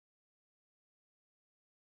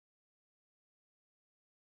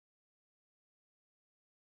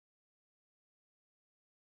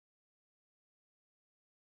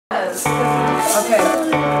Yes. Okay.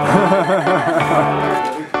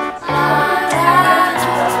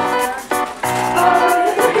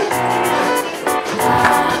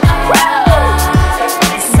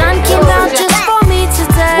 Sun came out just for me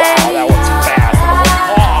today. Wow, that was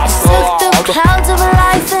fast. Took the clouds of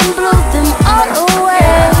life and blew them all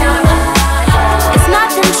away. It's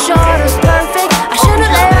nothing short of perfect. I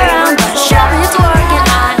shouldn't lay around, but surely it's working.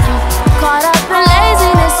 I'm caught up in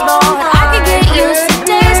laziness, Lord. I could get used to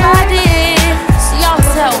days like this. Y'all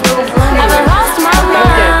tell me, have I lost my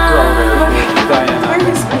mind?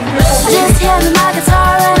 Just hand me my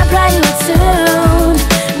guitar and I play you a tune.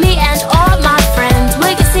 Me and all my friends,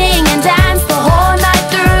 we can sing and dance the whole night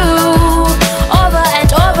through. Over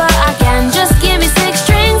and over again, just give me 6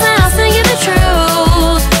 strings and I'll sing you the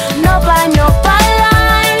truth. Note by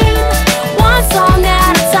line, one song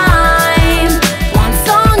at a time. One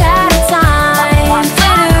song at a time.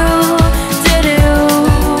 Do-do, do-do.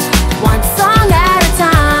 One song at a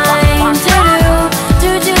time.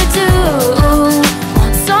 Do-do, do-do-do.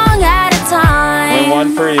 One song at a time. One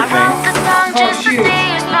for evening. I wrote the song just to see you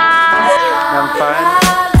smile. I'm fine.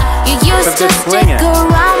 You used to just swing stick it.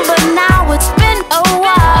 around, but now it's been a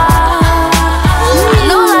while. I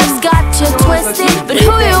know life's got you twisted, but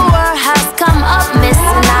who you were has come up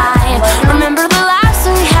missing. I remember the laughs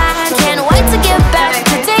we had. Can't wait to get back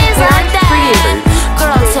to days like that.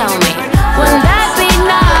 Girl, tell me, wouldn't that be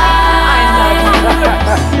nice?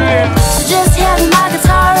 So just hand me my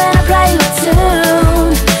guitar and I play you a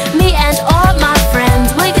tune. Me and all my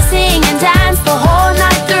friends, we can sing and dance the whole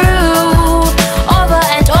night through. Over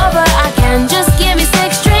and over again, just give me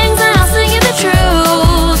 6 strings and I'll sing you the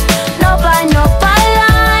truth. Note by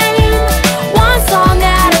line, one song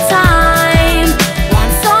at a time.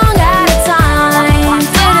 One song at a time.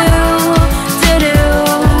 Do-do, do-do.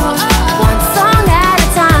 One song at a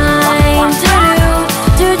time.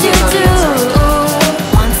 Do-do, do-do-do.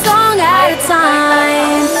 One song at a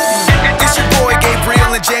time. It's your boy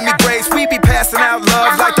Gabriel and Jamie Grace. We be passing out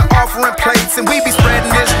love like the offering plates, and we be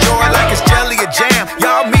spreading this joy like it's jelly or jam.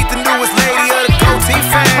 Y'all meet the newest lady of the goatee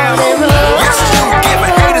fam. Yes, you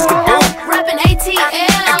giving haters the boot Reppin' ATL.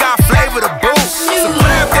 and got flavor to boot. So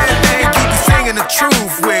grab that thing you be singing the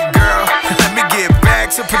truth with, girl. Let me get back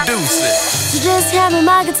to producing. So just hand me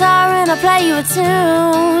my guitar and I'll play you a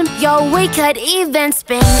tune. Yo, we could even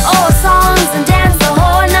spin old songs and dance the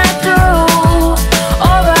whole night through.